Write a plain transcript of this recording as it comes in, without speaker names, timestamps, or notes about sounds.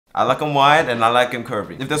I like them wide and I like them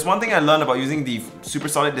curvy. If there's one thing I learned about using the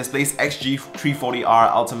SuperSolid Display's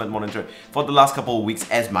XG340R Ultimate monitor for the last couple of weeks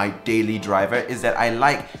as my daily driver is that I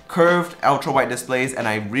like curved ultra-wide displays and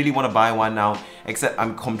I really want to buy one now, except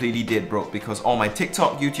I'm completely dead broke because all my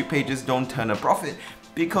TikTok, YouTube pages don't turn a profit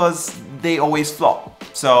because they always flop.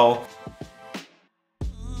 So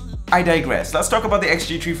I digress. Let's talk about the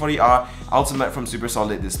XG340R Ultimate from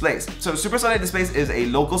SuperSolid Displays. So SuperSolid Displays is a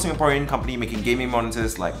local Singaporean company making gaming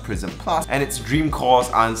monitors like Prism Plus, and it's Dreamcore's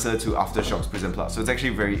answer to Aftershock's Prism Plus. So it's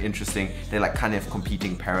actually very interesting. They're like kind of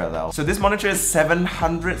competing parallel. So this monitor is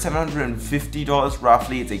 $750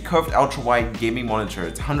 roughly. It's a curved ultra-wide gaming monitor.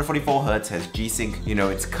 It's 144 Hz, has G-Sync. You know,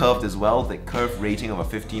 it's curved as well, the curve rating of a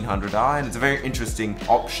 1500R, and it's a very interesting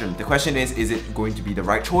option. The question is it going to be the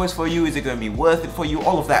right choice for you? Is it going to be worth it for you?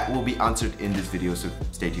 All of that will be answered in this video, so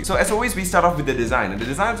stay tuned. So as always, we start off with the design, and the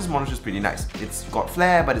design of this monitor is pretty nice. It's got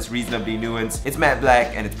flair, but it's reasonably nuanced. It's matte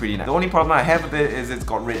black and it's pretty nice. The only problem I have with it is it's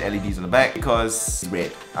got red LEDs on the back because it's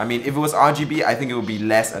red. I mean, if it was RGB, I think it would be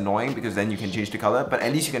less annoying because then you can change the color, but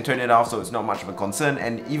at least you can turn it off, so it's not much of a concern.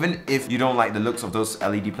 And even if you don't like the looks of those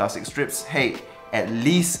LED plastic strips, hey, at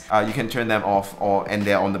least you can turn them off and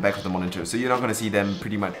they're on the back of the monitor, so you're not going to see them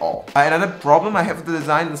pretty much all. Another problem I have with the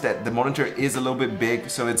design is that the monitor is a little bit big,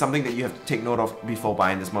 so it's something that you have to take note of before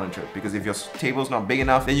buying this monitor, because if your table's not big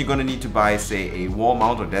enough, then you're going to need to buy, say, a wall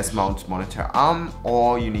mount or desk mount monitor arm,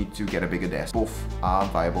 or you need to get a bigger desk. Both are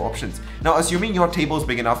viable options. Now, assuming your table is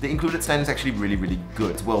big enough, the included stand is actually really, really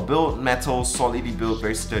good. It's well built, metal, solidly built,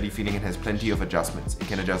 very sturdy feeling, and has plenty of adjustments. It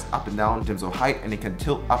can adjust up and down in terms of height, and it can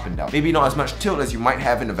tilt up and down. Maybe not as much tilt as you might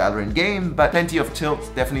have in a Valorant game, but plenty of tilt,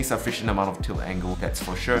 definitely sufficient amount of tilt angle, that's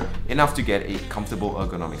for sure. Enough to get a comfortable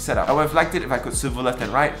ergonomic setup. I would have liked it if I could swivel left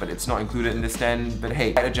and right, but it's not included in the stand. But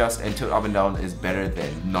hey, adjust and tilt up and down is better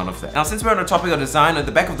than none of that. Now, since we're on the topic of design, at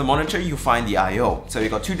the back of the monitor, you find the I/O. So you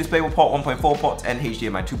got two DisplayPort 1.4 ports and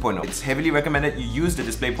HDMI 2.0. It's heavily recommended you use the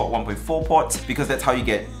DisplayPort 1.4 ports because that's how you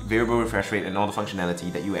get variable refresh rate and all the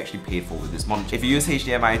functionality that you actually paid for with this monitor. If you use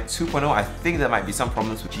HDMI 2.0, I think there might be some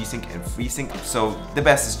problems with G-Sync and FreeSync, so the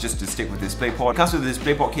best is just to stick with DisplayPort. It comes with the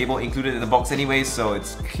DisplayPort cable included in the box anyway, so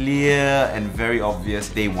it's clear and very obvious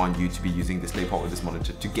they want you to be using DisplayPort with this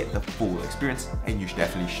monitor to get the full experience, and you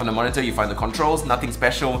definitely should. On the monitor, you find the controls, nothing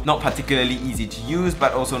special, not particularly easy to use,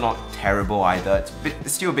 but also not terrible either.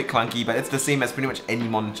 It's still a bit clunky, but it's the same as pretty much any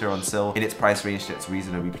monitor on sale in its price range that's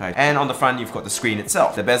reasonably priced. And on the front, you've got the screen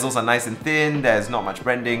itself. The bezels are nice and thin, there's not much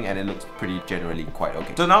branding, and it looks pretty generally quite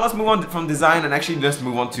okay. So now let's move on from design and actually let's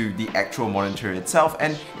move on to the actual monitor itself.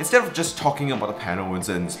 And instead of just talking about the panels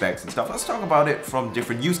and specs and stuff, let's talk about it from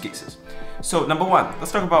different use cases. So number one,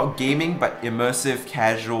 let's talk about gaming, but immersive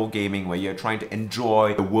casual gaming where you're trying to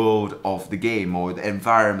enjoy the world of the game or the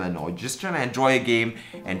environment, or just trying to enjoy a game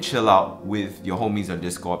and chill out with your homies on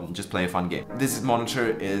Discord and just play a fun game. This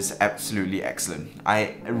monitor is absolutely excellent.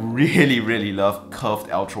 I really love curved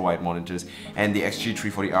ultra-wide monitors, and the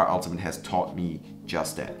XG340R Ultimate has taught me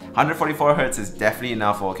just that. 144 Hz is definitely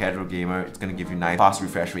enough for a casual gamer. It's going to give you nice fast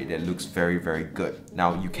refresh rate that looks very good.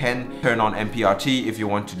 Now, you can turn on MPRT if you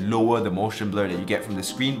want to lower the motion blur that you get from the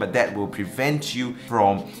screen, but that will prevent you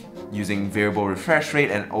from using variable refresh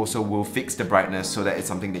rate, and also will fix the brightness, so that it's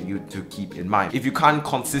something that you have to keep in mind. If you can't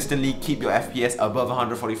consistently keep your FPS above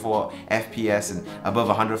 144 FPS and above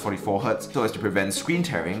 144 Hz so as to prevent screen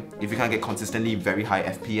tearing, if you can't get consistently very high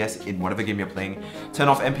FPS in whatever game you're playing, turn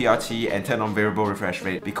off MPRT and turn on variable refresh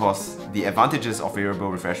rate, because the advantages of variable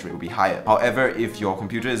refresh rate will be higher. However, if your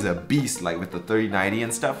computer is a beast like with the 3090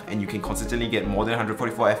 and stuff, and you can consistently get more than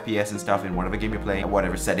 144 FPS and stuff in whatever game you're playing, at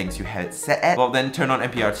whatever settings you had it set at, well then turn on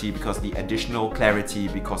MPRT, because the additional clarity,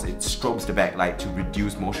 because it strobes the backlight to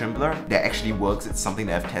reduce motion blur, that actually works. It's something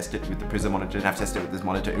that I've tested with the Prism monitor and I've tested with this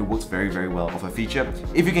monitor. It works very well of a feature.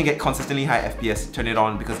 If you can get consistently high FPS, turn it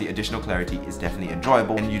on, because the additional clarity is definitely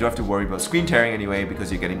enjoyable, and you don't have to worry about screen tearing anyway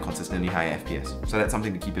because you're getting consistently high FPS. So that's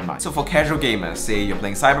something to keep in mind. So for casual gamers, say you're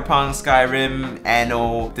playing Cyberpunk, Skyrim,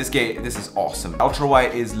 Anno, this is awesome. Ultra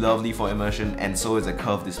wide is lovely for immersion, and so is a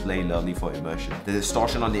curved display lovely for immersion. The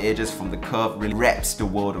distortion on the edges from the curve really wraps the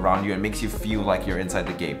world around you and makes you feel like you're inside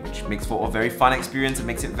the game, which makes for a very fun experience. It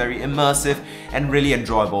makes it very immersive and really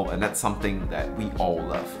enjoyable, and that's something that we all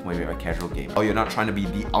love when we're a casual gamer. Or you're not trying to be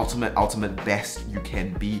the ultimate best you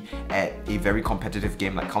can be at a very competitive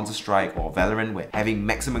game like Counter-Strike or Valorant, where having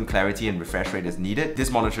maximum clarity and refresh rate is needed, this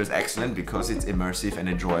monitor is excellent because it's immersive and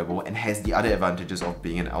enjoyable and has the other advantages of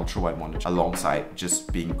being an ultra-wide monitor alongside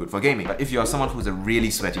just being good for gaming. But if you're someone who's a really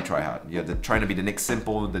sweaty tryhard, you're trying to be the next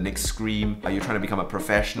Simple, the next Scream, you're trying to become a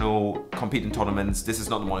professional, compete in tournaments, this is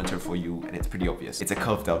not the monitor for you, and it's pretty obvious. It's a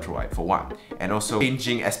curved ultra-wide for one. And also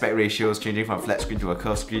changing aspect ratios, changing from a flat screen to a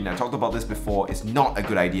curved screen, I talked about this before, is not a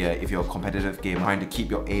good idea if you're a competitive gamer trying to keep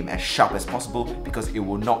your aim as sharp as possible, because it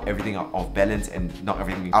will knock everything out of balance and knock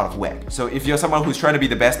everything out of whack. So if you're someone who's trying to be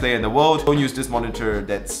the best player in the world, don't use this monitor.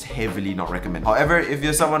 That's heavily not recommended. However, if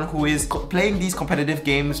you're someone who is playing these competitive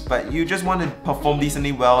games but you just want to perform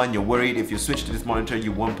decently well and you're worried if you switch to this monitor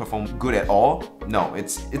you won't perform good at all, no,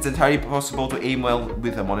 it's entirely possible to aim well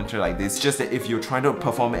with a monitor like this. Just that if you're trying to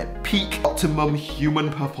perform at peak optimum human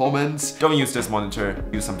performance, don't use this monitor.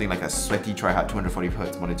 Use something like a sweaty tryhard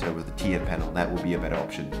 240Hz monitor with a TN panel. That will be a better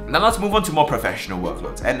option. Now let's move on to more professional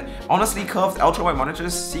workloads. And honestly, curved ultra-wide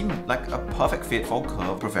monitors seem like a perfect fit for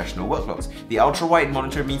curved professional workloads. The ultra-wide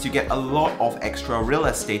monitor means you get a lot of extra real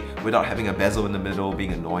estate without having a bezel in the middle,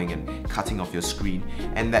 being annoying and cutting off your screen.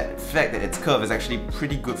 And that fact that it's curved is actually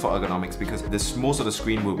pretty good for ergonomics because most of the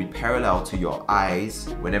screen will be parallel to your eyes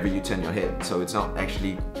whenever you turn your head. So it's not going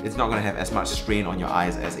to have as much strain on your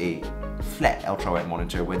eyes as a flat ultra-wide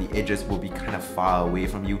monitor where the edges will be kind of far away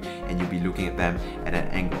from you and you'll be looking at them at an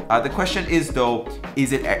angle. The question is though,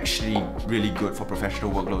 is it actually really good for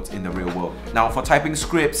professional workloads in the real world? Now for typing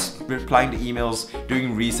scripts, replying to emails,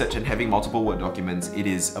 doing research and having multiple Word documents, it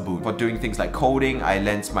is a boon. For doing things like coding, I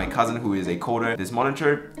lent my cousin who is a coder this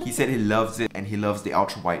monitor. He said he loves it and he loves the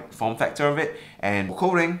ultra-wide form factor of it, and for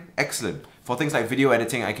coding, excellent. For things like video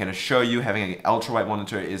editing, I can assure you having an ultra-wide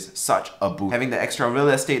monitor is such a boon. Having the extra real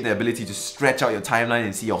estate, the ability to stretch out your timeline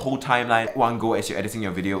and see your whole timeline at one go as you're editing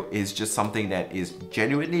your video is just something that is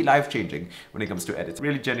genuinely life-changing when it comes to editing.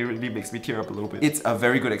 Really genuinely makes me tear up a little bit. It's a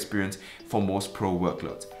very good experience for most pro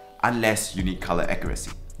workloads, unless you need color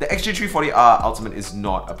accuracy. The XG340R Ultimate is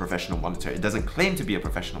not a professional monitor. It doesn't claim to be a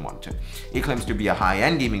professional monitor. It claims to be a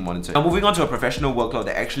high-end gaming monitor. Now moving on to a professional workload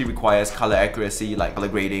that actually requires color accuracy, like color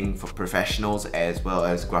grading for professionals as well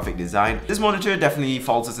as graphic design. This monitor definitely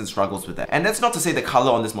falters and struggles with that. And that's not to say the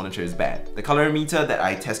color on this monitor is bad. The color meter that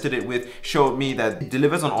I tested it with showed me that it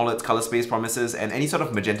delivers on all its color space promises, and any sort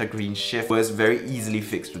of magenta green shift was very easily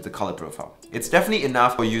fixed with the color profile. It's definitely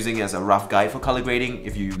enough for using as a rough guide for color grading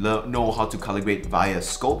if you know how to color grade via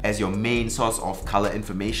scope as your main source of color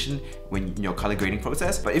information in your color grading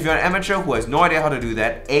process. But if you're an amateur who has no idea how to do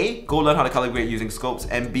that, A, go learn how to color grade using scopes,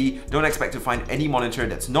 and B, don't expect to find any monitor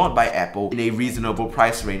that's not by Apple in a reasonable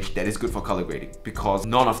price range that is good for color grading, because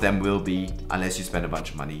none of them will be unless you spend a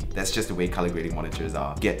bunch of money. That's just the way color grading monitors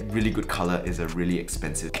are. Get really good color is a really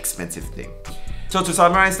expensive thing. So to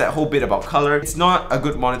summarize that whole bit about color, it's not a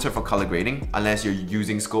good monitor for color grading unless you're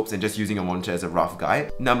using scopes and just using a monitor as a rough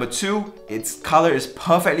guide. Number two, its color is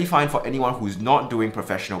perfectly fine for anyone who's not doing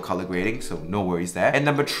professional color grading, so no worries there. And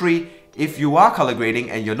number three, if you are color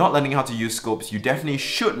grading and you're not learning how to use scopes, you definitely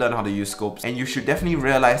should learn how to use scopes, and you should definitely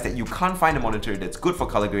realize that you can't find a monitor that's good for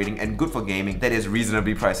color grading and good for gaming that is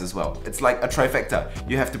reasonably priced as well. It's like a trifecta.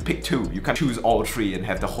 You have to pick two. You can't choose all three and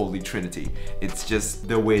have the holy trinity. It's just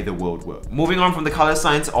the way the world works. Moving on from the color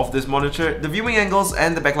science of this monitor, the viewing angles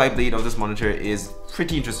and the backlight bleed of this monitor is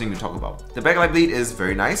pretty interesting to talk about. The backlight bleed is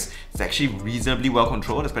very nice. It's actually reasonably well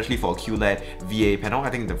controlled, especially for a QLED VA panel. I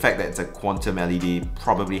think the fact that it's a quantum LED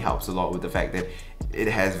probably helps a lot with the fact that it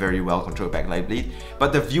has very well controlled backlight bleed.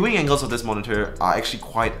 But the viewing angles of this monitor are actually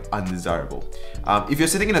quite undesirable. If you're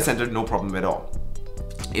sitting in the center, no problem at all.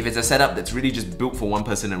 If it's a setup that's really just built for one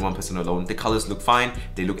person and one person alone, the colors look fine,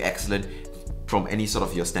 they look excellent from any sort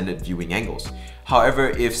of your standard viewing angles. However,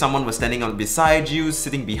 if someone was standing on beside you,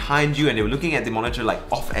 sitting behind you, and they were looking at the monitor like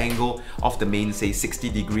off angle, off the main, say 60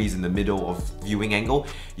 degrees in the middle of viewing angle,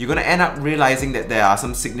 you're gonna end up realizing that there are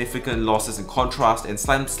some significant losses in contrast and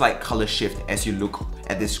some slight color shift as you look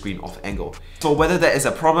at this screen off angle. So whether that is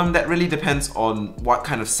a problem, that really depends on what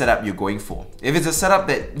kind of setup you're going for. If it's a setup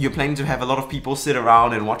that you're planning to have a lot of people sit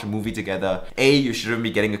around and watch a movie together, A, you shouldn't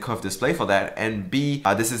be getting a curved display for that, and B,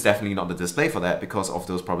 this is definitely not the display for that because of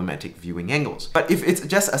those problematic viewing angles. But if it's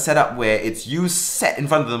just a setup where it's you sat in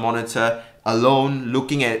front of the monitor alone,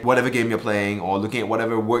 looking at whatever game you're playing or looking at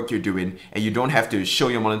whatever work you're doing, and you don't have to show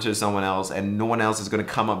your monitor to someone else, and no one else is going to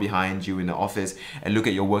come up behind you in the office and look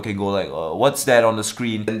at your work and go like, oh, what's that on the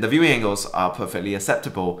screen? And the viewing angles are perfectly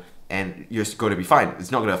acceptable and you're going to be fine.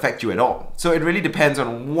 It's not going to affect you at all. So it really depends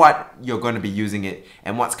on what you're going to be using it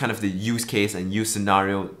and what's kind of the use case and use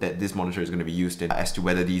scenario that this monitor is going to be used in as to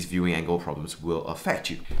whether these viewing angle problems will affect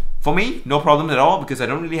you. For me, no problem at all, because I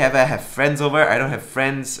don't really ever have friends over. I don't have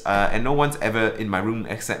friends and no one's ever in my room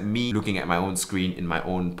except me looking at my own screen in my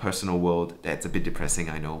own personal world. That's a bit depressing,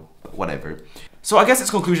 I know, but whatever. So I guess it's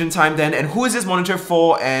conclusion time then, and who is this monitor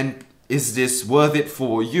for, and is this worth it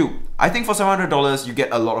for you? I think for $700 you get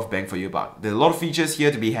a lot of bang for your buck. There are a lot of features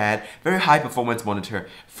here to be had, very high performance monitor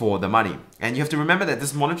for the money. And you have to remember that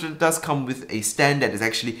this monitor does come with a stand that is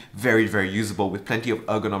actually very, very usable with plenty of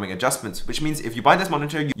ergonomic adjustments, which means if you buy this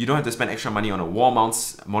monitor, you don't have to spend extra money on a wall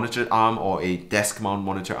mount monitor arm or a desk mount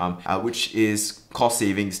monitor arm, which is cost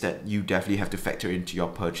savings that you definitely have to factor into your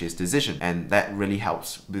purchase decision. And that really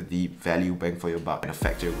helps with the value bang for your buck and a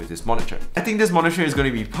factor with this monitor. I think this monitor is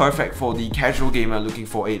going to be perfect for the casual gamer looking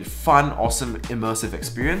for a fun, awesome, immersive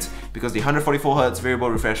experience, because the 144Hz variable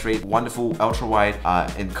refresh rate, wonderful ultra wide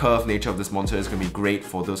and curved nature of this monitor is going to be great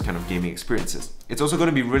for those kind of gaming experiences. It's also going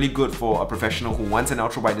to be really good for a professional who wants an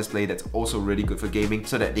ultra wide display that's also really good for gaming,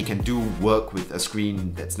 so that they can do work with a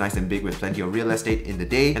screen that's nice and big with plenty of real estate in the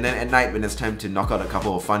day, and then at night when it's time to knock out a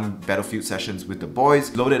couple of fun Battlefield sessions with the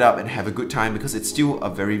boys, load it up and have a good time, because it's still a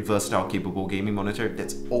very versatile, capable gaming monitor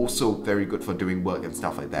that's also very good for doing work and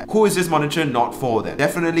stuff like that. Who is this monitor not for then?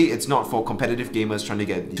 Definitely it's not for competitive gamers trying to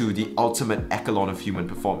get to the ultimate echelon of human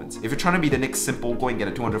performance. If you're trying to be the next simple, go and get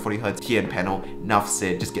a 240Hz TN panel, enough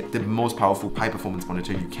said, just get the most powerful high performance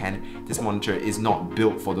monitor you can. This monitor is not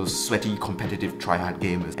built for those sweaty, competitive, try-hard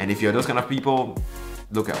gamers. And if you're those kind of people,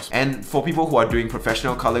 look else. And for people who are doing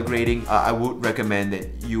professional color grading, I would recommend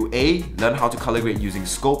that you learn how to color grade using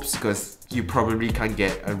scopes, because you probably can't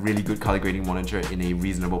get a really good color grading monitor in a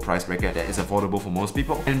reasonable price bracket that is affordable for most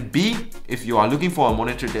people. And B, if you are looking for a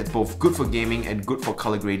monitor that's both good for gaming and good for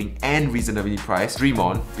color grading and reasonably priced, dream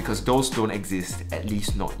on, because those don't exist, at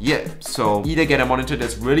least not yet. So either get a monitor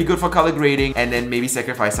that's really good for color grading and then maybe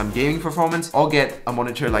sacrifice some gaming performance, or get a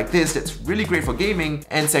monitor like this that's really great for gaming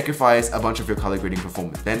and sacrifice a bunch of your color grading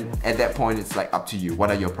performance. Then at that point, it's like up to you. What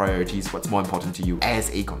are your priorities? What's more important to you as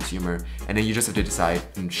a consumer? And then you just have to decide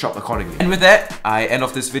and shop accordingly. And with that, I end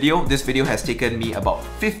off this video. This video has taken me about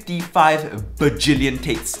 55 bajillion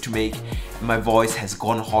takes to make. My voice has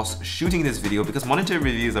gone hoarse shooting this video because monitor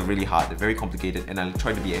reviews are really hard, they're very complicated, and I'll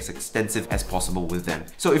try to be as extensive as possible with them.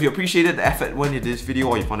 So if you appreciated the effort when you did this video,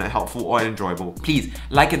 or you found it helpful or enjoyable, please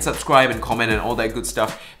like and subscribe and comment and all that good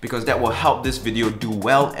stuff, because that will help this video do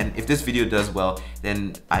well. And if this video does well,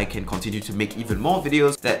 then I can continue to make even more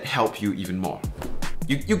videos that help you even more.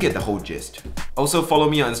 You get the whole gist. Also follow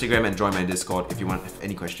me on Instagram and join my Discord if you want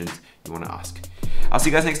any questions you want to ask. I'll see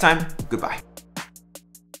you guys next time. Goodbye.